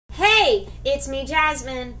it's me,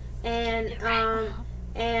 Jasmine, and I'm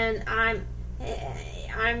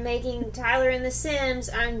making Tyler in The Sims.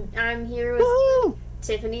 I'm here with Woo!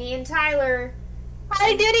 Tiffany and Tyler.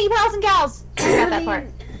 Howdy doody, pals and gals. I got that part.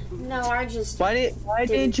 No, I just... Why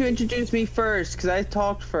didn't you introduce me first? Because I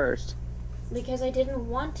talked first. Because I didn't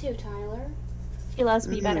want to, Tyler. She loves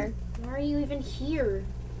me better. Why are you even here?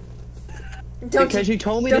 Because you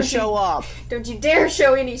told me to show up. Don't you dare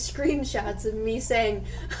show any screenshots of me saying,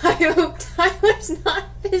 I hope Tyler's not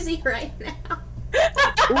busy right now.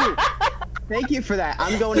 Ooh, thank you for that.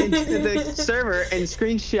 I'm going into the server and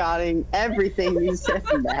screenshotting everything you said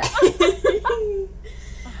from that.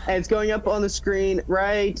 And it's going up on the screen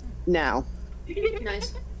right now.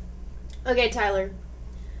 Nice. Okay, Tyler.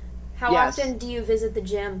 How often do you visit the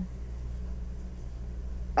gym?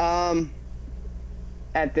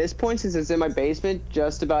 At this point, since it's in my basement,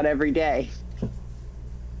 just about every day.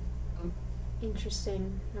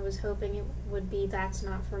 Interesting. I was hoping it would be that's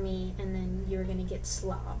not for me, and then you're gonna get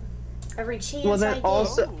slob. Every chance Well, then I get.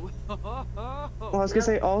 also, well, I was gonna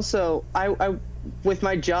say also, I with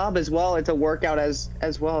my job as well, it's a workout as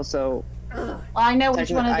well. So, well, I know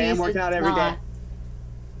which one of these. I am working out every day.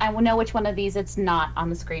 I will know which one of these it's not on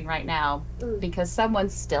the screen right now because someone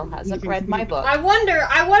still hasn't read my book. I wonder if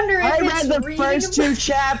I it's read the first 2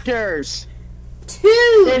 chapters.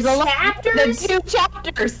 There's a chapters. The 2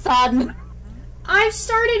 chapters, son. I've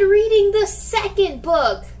started reading the 2nd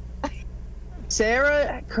book.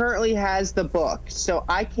 Sarah currently has the book, so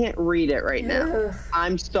I can't read it right now. Ugh.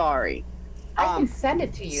 I'm sorry. I can send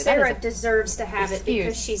it to you. Sarah deserves to have it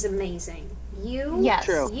because she's amazing.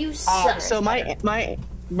 You suck. So my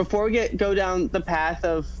before we go down the path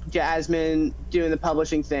of Jasmine doing the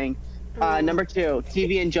publishing thing, number 2,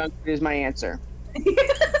 TV and junk is my answer.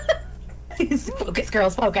 Focus,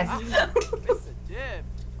 girls, focus.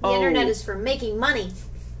 The internet is for making money.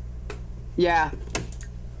 Yeah.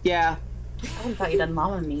 I thought you done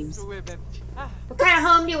mama memes. What kind of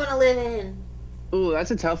home do you want to live in? Ooh,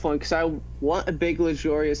 that's a tough one because I want a big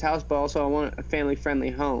luxurious house, but also I want a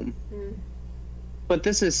family-friendly home. But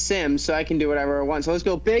this is Sims, so I can do whatever I want. So let's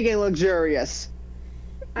go big and luxurious.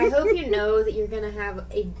 I hope you know that you're gonna have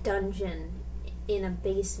a dungeon in a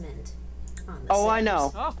basement. On the Sims. I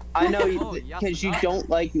know. I know because you don't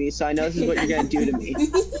like me, so I know this is what you're gonna do to me.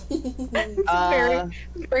 It's a very,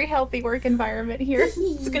 very healthy work environment here.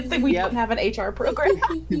 It's a good thing we don't have an HR program.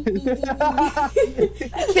 Can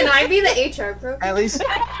I be the HR program? At least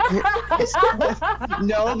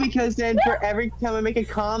no, because then for every time I make a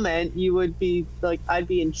comment, you would be like, I'd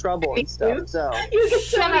be in trouble and stuff. So you get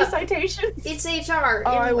so many citations. It's HR.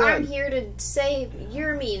 Oh, I'm here to say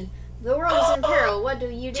you're mean. The world is in peril. What do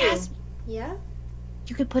you do? Yeah?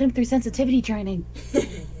 You could put him through sensitivity training.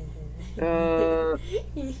 I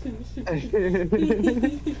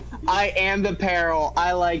am the peril.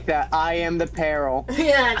 I like that. I am the peril.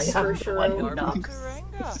 Yeah, that's for sure.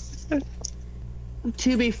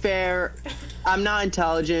 To be fair, I'm not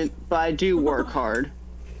intelligent, but I do work hard.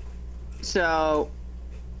 So,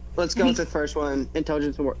 let's go with the first one: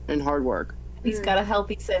 intelligence and hard work. He's got a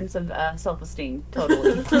healthy sense of self-esteem.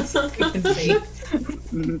 Totally.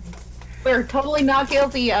 We're totally not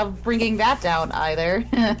guilty of bringing that down either.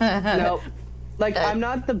 Nope. Like, I'm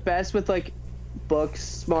not the best with, like, book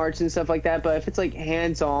smarts and stuff like that, but if it's, like,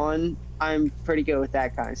 hands-on, I'm pretty good with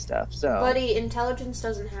that kind of stuff, so... Buddy, intelligence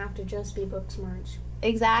doesn't have to just be book smarts.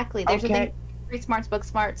 Exactly. There's a thing, street smarts, book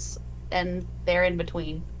smarts, and they're in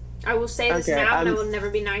between. I will say this now, and I will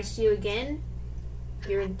never be nice to you again.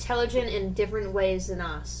 You're intelligent in different ways than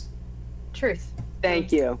us. Truth.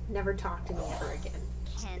 Thank you. Never talk to me ever again.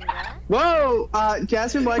 Whoa!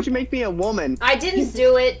 Jasmine, why'd you make me a woman? I didn't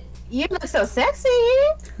do it. You look so sexy!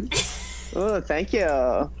 Oh, thank you.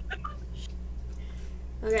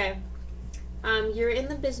 Okay. You're in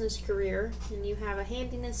the business career, and you have a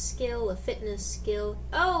handiness skill, a fitness skill.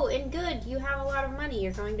 Oh, and good, you have a lot of money.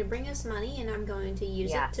 You're going to bring us money, and I'm going to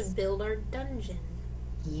use it to build our dungeon.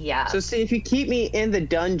 Yeah. So see, if you keep me in the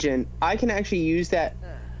dungeon, I can actually use that...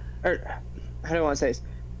 Or, how do I want to say this?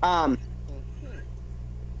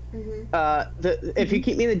 If you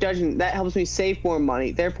keep me in the dungeon, that helps me save more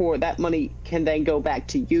money. Therefore, that money can then go back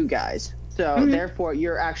to you guys. So, therefore,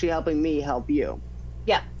 you're actually helping me help you.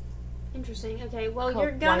 Yeah. Interesting. Okay, well,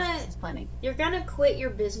 you're gonna quit your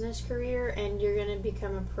business career and you're gonna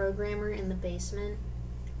become a programmer in the basement.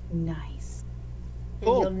 Nice. And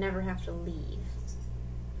you'll never have to leave.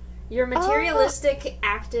 You're materialistic,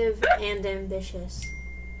 active, and ambitious.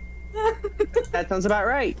 That sounds about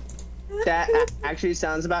right. That actually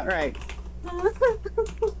sounds about right.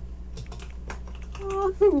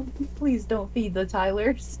 Please don't feed the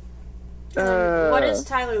Tylers. What does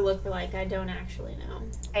Tyler look like? I don't actually know.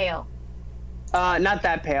 Pale. Not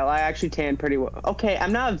that pale. I actually tan pretty well. Okay,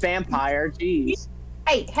 I'm not a vampire. Jeez.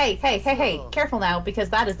 Hey. Careful now, because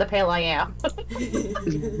that is the pale I am.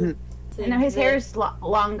 And now his hair is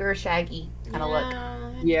longer, shaggy kind of look.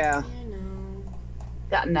 Yeah.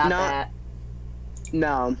 Not that.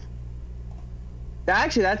 No.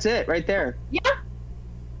 Actually, that's it right there. Yeah.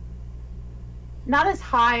 Not as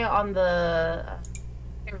high on the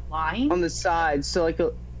line. On the sides, so like,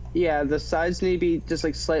 the sides need to be just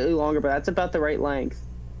like slightly longer, but that's about the right length.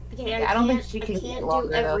 Okay, I don't think she can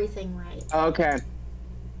do everything right. Okay.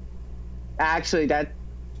 Actually,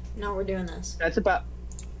 No, we're doing this. That's about.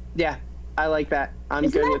 Yeah, I like that. I'm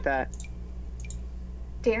good with that.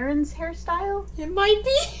 Darren's hairstyle? It might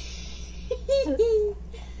be.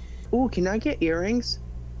 Ooh, can I get earrings?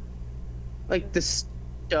 Like the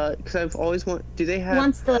stud, because I've always wanted. Do they have?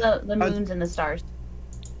 Wants the moons and the stars.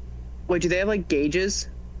 Wait, do they have like gauges?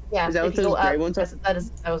 Yeah. Is that what those gray ones are?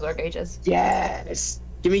 Those are gauges. Yes.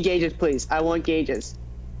 Give me gauges, please. I want gauges.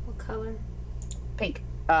 What color? Pink.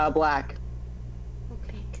 Black.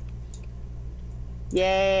 Okay.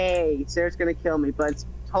 Yay! Sarah's gonna kill me, but it's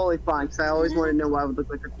totally fine because I always wanted to know what I would look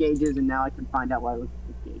like with gauges, and now I can find out what I look like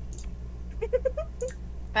with gauges.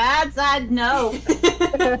 Bad side, no.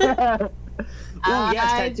 Oh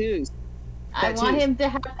yes, tattoos. I want him to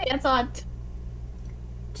have pants on.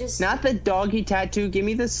 Just not the doggy tattoo. Give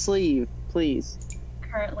me the sleeve, please.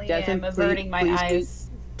 Currently, Jasmine, I'm averting my eyes.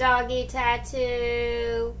 Doggy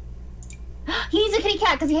tattoo. He needs a kitty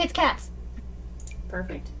cat because he hates cats.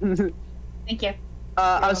 Perfect. Thank you.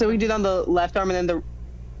 So we did on the left arm, and then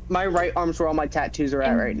my right arm's where all my tattoos are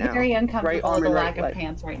at right now. Very uncomfortable right arm with the and lack right of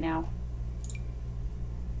pants right now.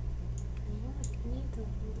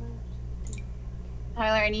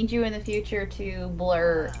 Tyler, I need you in the future to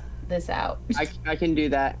blur this out. I can do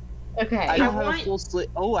that. Okay. I don't have a full slit.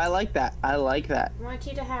 Oh, I like that. I like that. I want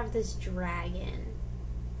you to have this dragon.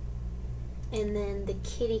 And then the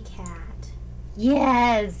kitty cat.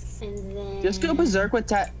 Yes. And then... Just go berserk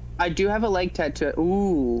with I do have a leg tattoo.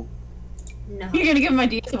 Ooh. No. You're gonna give him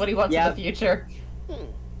ideas of what he wants in the future.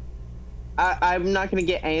 I'm not gonna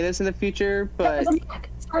get any of this in the future, but...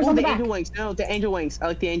 Stars on the back. Angel wings. No, the angel wings. I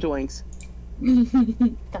like the angel wings.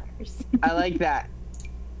 Stars. I like that.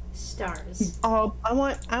 Stars. Oh, I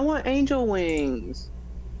want angel wings.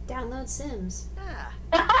 Download Sims.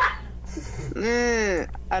 I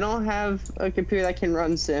don't have a computer that can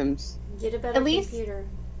run Sims. Get a better computer.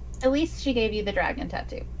 At least she gave you the dragon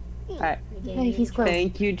tattoo. Right. Hey, he's close.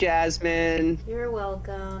 Thank you, Jasmine. You're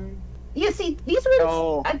welcome. You see, these are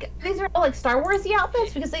all like Star Wars-y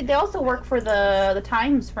outfits because they also work for the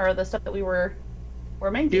times for the stuff that we were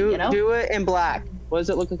making. You know, do it in black. What does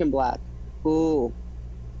it look like in black? Ooh.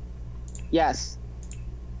 Yes.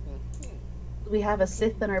 We have a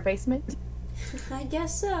Sith in our basement. I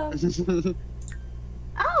guess so.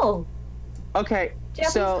 Oh. Okay.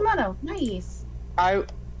 Japanese kimono. Nice. I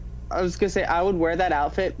was gonna say I would wear that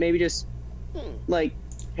outfit. Maybe just like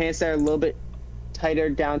pants that are a little bit tighter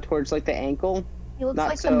down towards like the ankle. He looks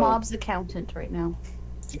like the mob's accountant right now.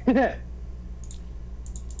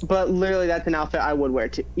 But literally, that's an outfit I would wear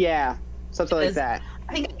too. Yeah, something like that.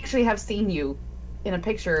 I think I actually have seen you in a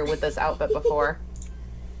picture with this outfit before.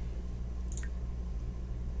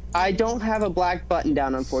 I don't have a black button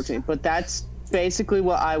down, unfortunately, but that's basically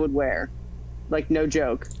what I would wear. Like, no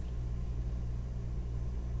joke.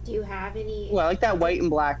 Do you have any... Well, I like that white and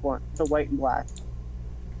black one. The white and black.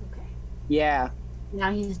 Okay. Yeah.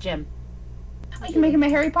 Now he's Jim. I can make him a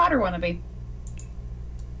Harry Potter wannabe.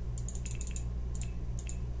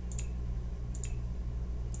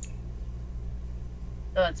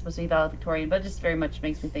 Oh, it's supposed to be valedictorian, but it just very much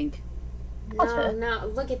makes me think.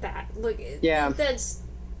 No, look at that. Look, yeah.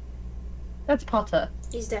 That's Potter.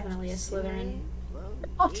 He's definitely a Slytherin.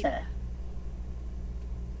 Potter.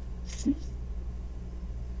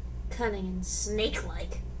 Cunning and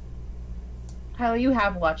snake-like. Tyler, you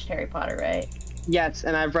have watched Harry Potter, right? Yes,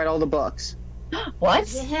 and I've read all the books.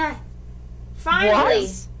 What? Yeah. Finally,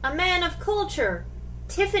 what? A man of culture.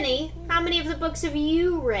 Tiffany, how many of the books have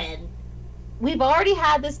you read? We've already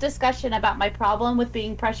had this discussion about my problem with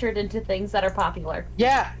being pressured into things that are popular.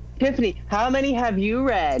 Yeah, Tiffany, how many have you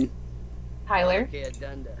read? Tyler?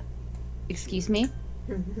 Excuse me?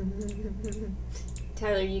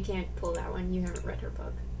 Tyler, you can't pull that one. You haven't read her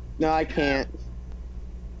book. No, I can't.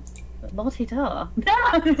 Multi-duh.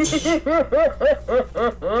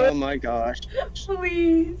 Oh my gosh.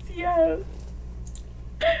 Please, yes.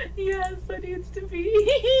 Yes, that needs to be.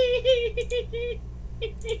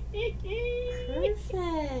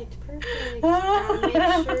 Perfect. I'll make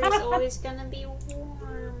sure it's always gonna be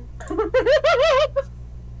warm.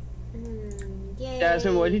 Yay.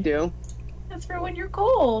 Jasmine, what'd you do? That's for when you're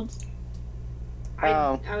cold.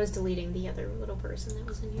 I was deleting the other little person that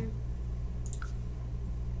was in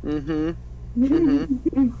here.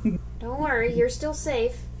 Don't worry, you're still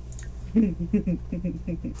safe.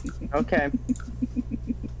 Okay.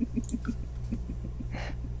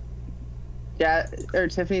 Yeah,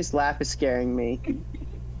 Tiffany's laugh is scaring me.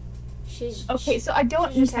 Okay, so I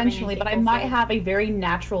don't intentionally, but I might have a very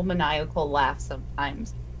natural maniacal laugh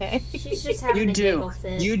sometimes. Okay. She's just having a giggle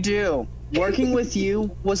fit. You do. Working with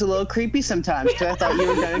you was a little creepy sometimes because I thought you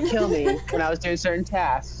were going to kill me when I was doing certain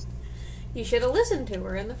tasks. You should have listened to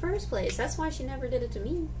her in the first place. That's why she never did it to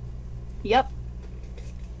me. Yep.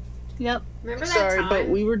 Remember that Sorry, time? but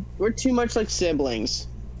we're too much like siblings.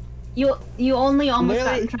 You only almost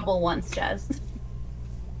got in trouble once, Jess.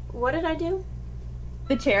 What did I do?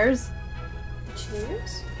 The chairs. The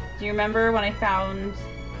chairs? Do you remember when I found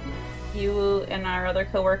you and our other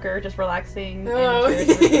coworker just relaxing Oh. in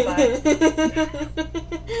chairs?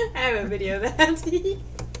 I have a video of that.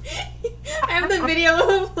 I have the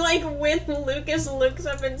video of like when Lucas looks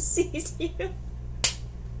up and sees you.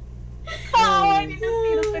 Oh, I need to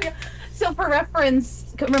see this video. So for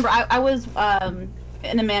reference, remember I was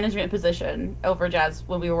in a management position over Jazz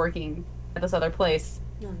when we were working at this other place,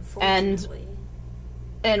 and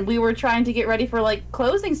we were trying to get ready for like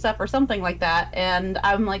closing stuff or something like that, and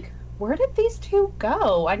I'm like, where did these two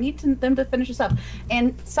go? I need them to finish this up.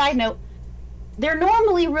 And side note, they're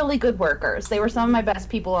normally really good workers. They were some of my best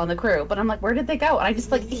people on the crew, but I'm like, where did they go? And I just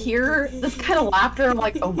like hear this kind of laughter. I'm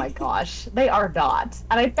like, oh my gosh, they are not.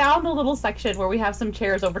 And I found a little section where we have some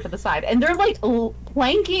chairs over to the side, and they're like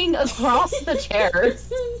planking across the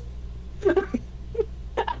chairs.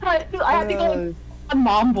 I had to go like, a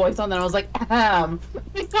mom voice on that. I was like,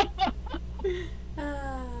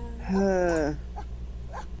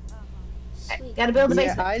 gotta build the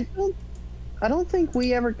basement. Yeah, I don't think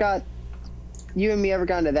you and me ever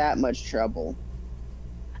got into that much trouble.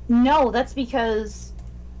 No, that's because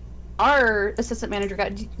our assistant manager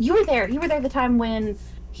you were there the time when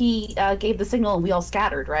he gave the signal and we all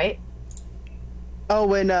scattered, right? Oh,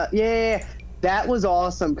 when yeah, that was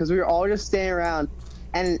awesome because we were all just standing around,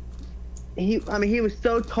 and he was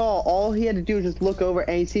so tall. All he had to do was just look over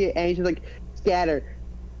and he see it, and he's just like scattered.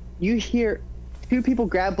 You hear two people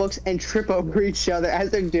grab books and trip over each other as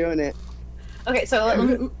they're doing it. Okay, so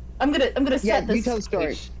I'm gonna set this. You tell the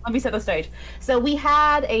story. Let me set the stage. So we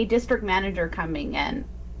had a district manager coming in,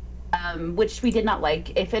 which we did not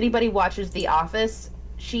like. If anybody watches The Office,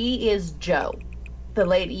 she is Joe. The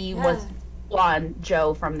lady was blonde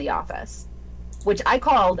Joe from The Office, which I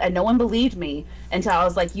called and no one believed me until I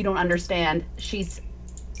was like, "You don't understand. She's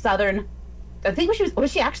Southern." I think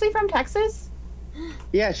was she actually from Texas?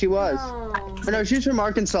 Yeah, she was. Oh. No, she's from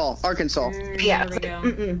Arkansas. Yeah.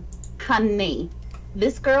 Honey.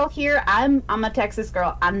 This girl here, I'm a Texas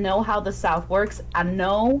girl. I know how the South works. I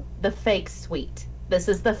know the fake sweet. This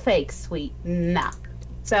is the fake sweet. Nah.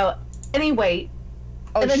 So, anyway.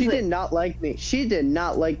 Oh, she did not like me. She did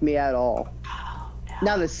not like me at all. Oh, no.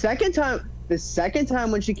 Now, the second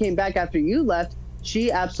time when she came back after you left,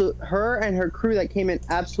 her and her crew that came in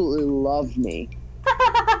absolutely loved me.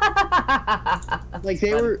 Like,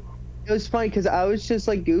 it was funny because I was just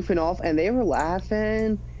like goofing off and they were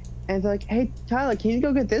laughing. And they're like, hey, Tyler, can you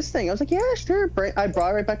go get this thing? I was like, yeah, sure. I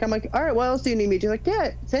brought it right back. I'm like, all right, what else do you need me to do? Like,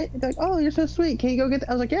 yeah. They're like, oh, you're so sweet. Can you go get that?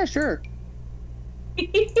 I was like, yeah, sure.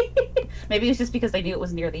 Maybe it's just because they knew it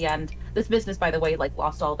was near the end. This business, by the way, like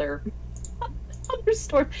lost all their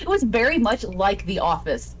store. It was very much like the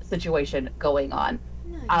Office situation going on.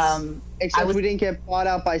 Nice. Except we didn't get bought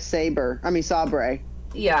out by Sabre.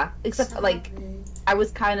 Yeah, except like I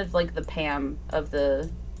was kind of like the Pam of the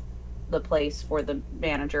place for the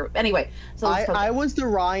manager. Anyway, so I was the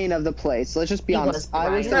Ryan of the place. Let's just be honest. I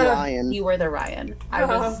was the Ryan. You were the Ryan. I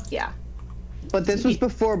was, yeah. But this was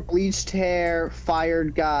before bleached hair,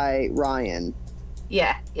 fired guy Ryan.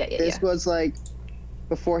 Yeah. This was like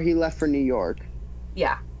before he left for New York.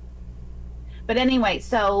 Yeah. But anyway,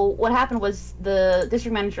 so what happened was the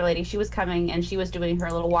district manager lady, she was coming and she was doing her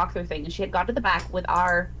little walkthrough thing, and she had got to the back with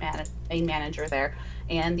our main manager there,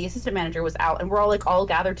 and the assistant manager was out, and we're all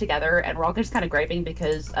gathered together, and we're all just kind of griping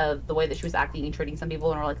because of the way that she was acting and treating some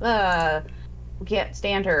people, and we're like, we can't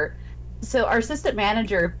stand her. So our assistant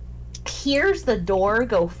manager hears the door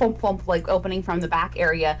go thump thump, like opening from the back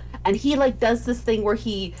area, and he like does this thing where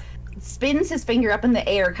he spins his finger up in the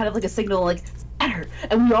air, kind of like a signal, like better.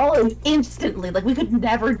 And we all instantly, like, we could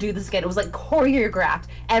never do this again. It was like choreographed.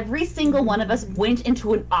 Every single one of us went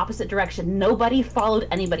into an opposite direction. Nobody followed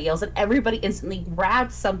anybody else, and everybody instantly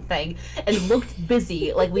grabbed something and looked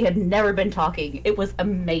busy like we had never been talking. It was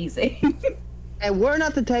amazing. And we're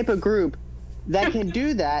not the type of group that can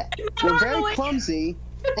do that. We're very clumsy,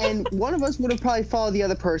 and one of us would have probably followed the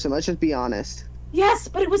other person. Let's just be honest. Yes,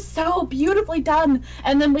 but it was so beautifully done.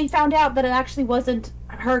 And then we found out that it actually wasn't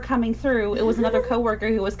her coming through. It was another coworker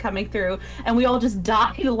who was coming through, and we all just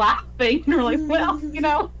died laughing. And we're like, well, you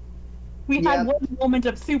know, we had one moment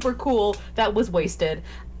of super cool that was wasted.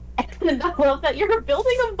 And I love that you're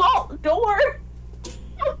building a vault door.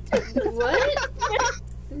 What?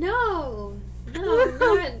 No,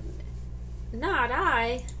 not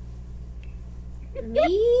I.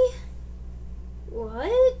 Me?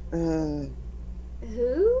 What?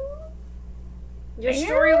 Who? Your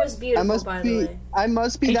story was beautiful, by the way. I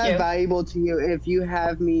must be that valuable to you if you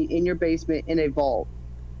have me in your basement in a vault.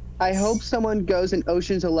 I hope someone goes and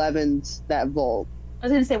Ocean's 11's that vault. I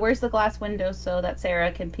was gonna say, where's the glass window so that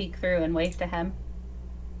Sarah can peek through and wave to him?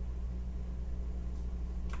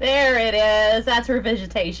 There it is. That's her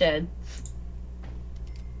vegetation.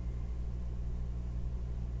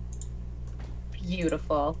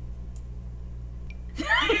 Beautiful.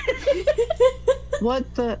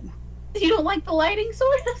 What the? You don't like the lighting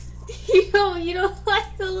source? You don't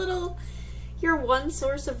like the little, your one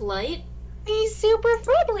source of light? He's super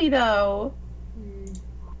friendly, though.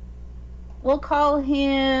 We'll call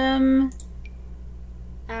him...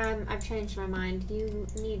 I've changed my mind. You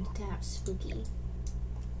need to have Spooky.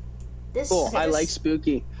 I like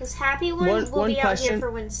Spooky. This happy one will be out here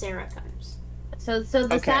for when Sarah comes. So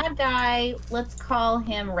the sad guy, let's call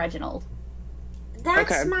him Reginald.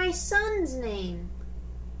 That's my son's name.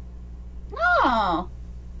 Oh.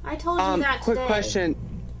 I told you that today.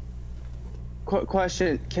 Quick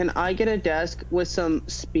question. Can I get a desk with some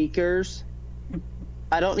speakers?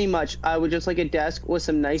 I don't need much. I would just like a desk with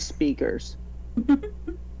some nice speakers.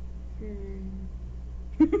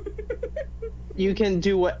 You can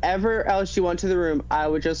do whatever else you want to the room. I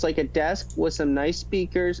would just like a desk with some nice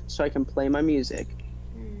speakers so I can play my music.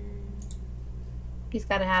 He's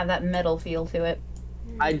got to have that metal feel to it.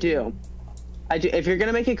 I do. If you're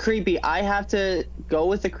gonna make it creepy, I have to go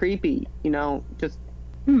with the creepy. You know, just.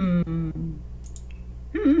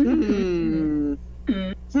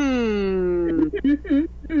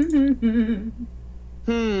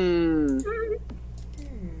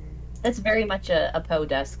 That's very much a Poe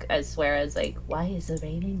desk, I swear, as like, why is the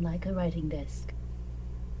raven like a writing desk?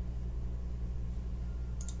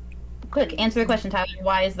 Quick, answer the question, Tyler.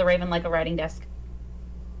 Why is the raven like a writing desk?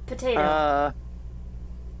 Potato.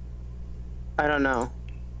 I don't know.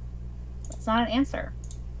 That's not an answer.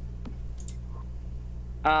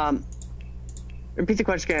 Repeat the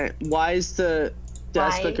question again. Why is the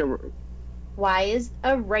desk like a... Why is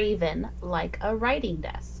a raven like a writing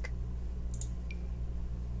desk?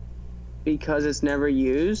 Because it's never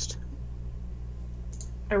used.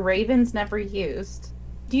 A raven's never used.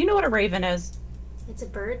 Do you know what a raven is? It's a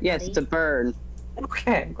bird. Yes, buddy. it's a bird.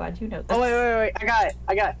 Okay, I'm glad you know this. Oh, wait. I got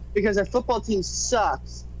it. Because our football team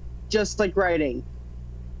sucks. Just like writing.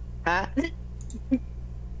 Huh?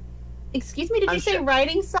 Excuse me, did you say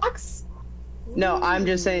writing sucks? No, I'm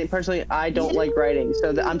just saying, personally, I don't like writing.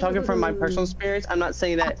 So I'm talking from my personal experience. I'm not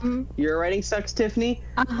saying that your writing sucks, Tiffany.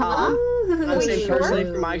 I'm saying personally,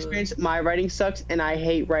 from my experience, my writing sucks, and I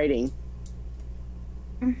hate writing.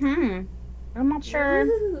 I'm not sure.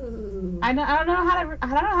 I don't know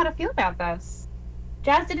how to feel about this.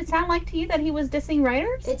 Jazz, did it sound like to you that he was dissing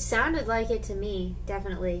writers? It sounded like it to me,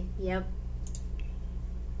 definitely. Yep.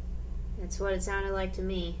 That's what it sounded like to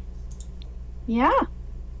me. Yeah.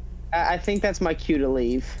 I think that's my cue to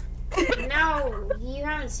leave. No, you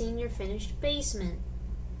haven't seen your finished basement.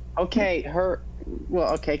 Okay,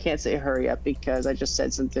 I can't say hurry up because I just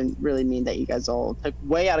said something really mean that you guys all took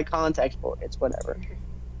way out of context, but it's whatever.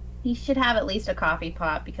 He should have at least a coffee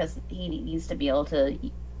pot because he needs to be able to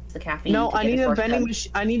use the caffeine. No, I need a vending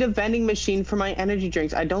machine. I need a vending machine for my energy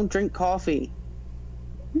drinks. I don't drink coffee.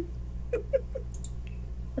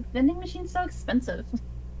 The vending machine's so expensive.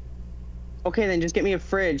 Okay, then just get me a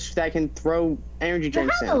fridge that I can throw energy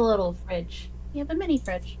drinks in. You have a little fridge. You have a mini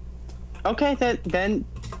fridge. Okay, then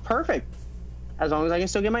perfect. As long as I can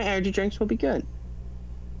still get my energy drinks, we'll be good.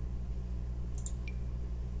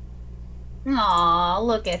 Aw,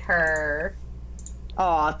 look at her.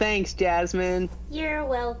 Aw, thanks, Jasmine. You're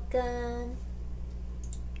welcome.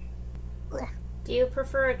 Do you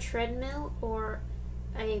prefer a treadmill or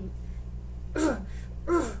a...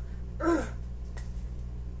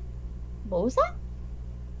 What was that?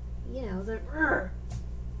 you know, the.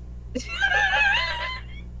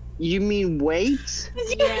 You mean wait?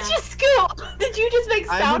 Did you just go? Did you just make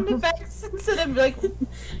sound effects instead of like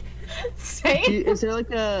saying? Is there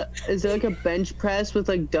like a bench press with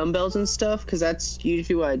like dumbbells and stuff? Because that's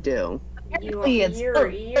usually what I do. You're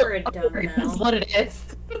a dumbbell. That's what it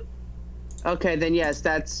is. Okay, then yes,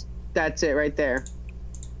 that's it right there.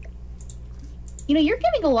 You know, you're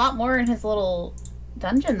giving a lot more in his little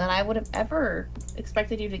dungeon than I would have ever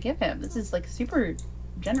expected you to give him. This is like super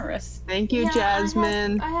generous. Thank you,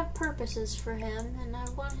 Jasmine. I have purposes for him, and I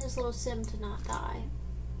want his little sim to not die.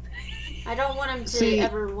 I don't want him to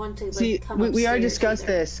ever want to like come upstairs. We already discussed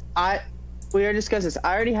this. We already discussed this.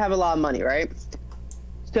 I already have a lot of money, right?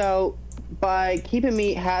 So by keeping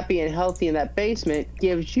me happy and healthy in that basement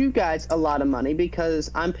gives you guys a lot of money because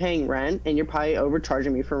I'm paying rent and you're probably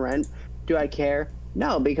overcharging me for rent. Do I care?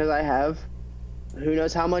 No, because I have who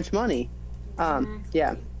knows how much money.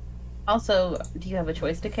 Yeah. Also, do you have a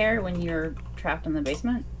choice to care when you're trapped in the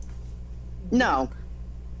basement? No.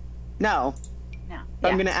 No.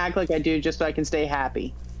 But I'm gonna act like I do just so I can stay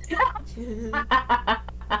happy.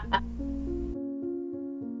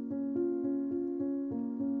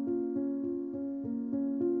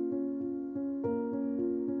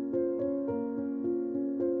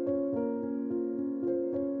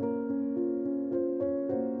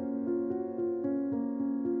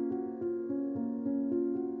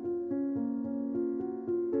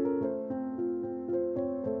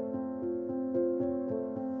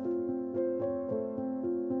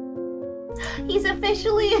 He's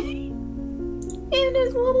officially in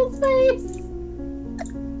his little space.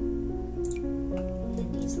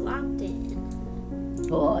 And he's locked in.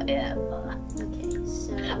 Forever. Okay,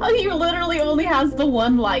 so... Oh, he literally only has the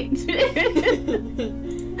one light.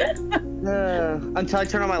 Until I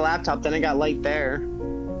turn on my laptop, then I got light there. Take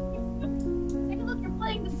a look, you're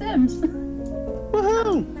playing The Sims.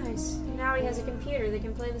 Woohoo! Nice. Now he has a computer that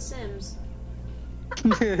can play The Sims.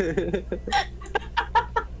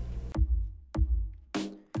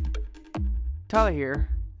 Tyler here,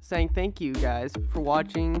 saying thank you guys for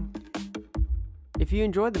watching. If you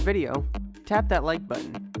enjoyed the video, tap that like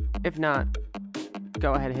button. If not,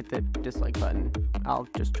 go ahead and hit the dislike button. I'll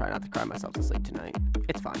just try not to cry myself to sleep tonight.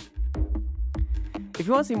 It's fine. If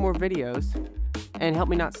you want to see more videos and help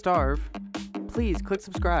me not starve, please click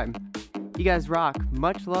subscribe. You guys rock.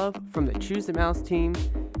 Much love from the Choose the Mouse team,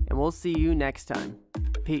 and we'll see you next time.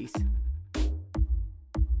 Peace.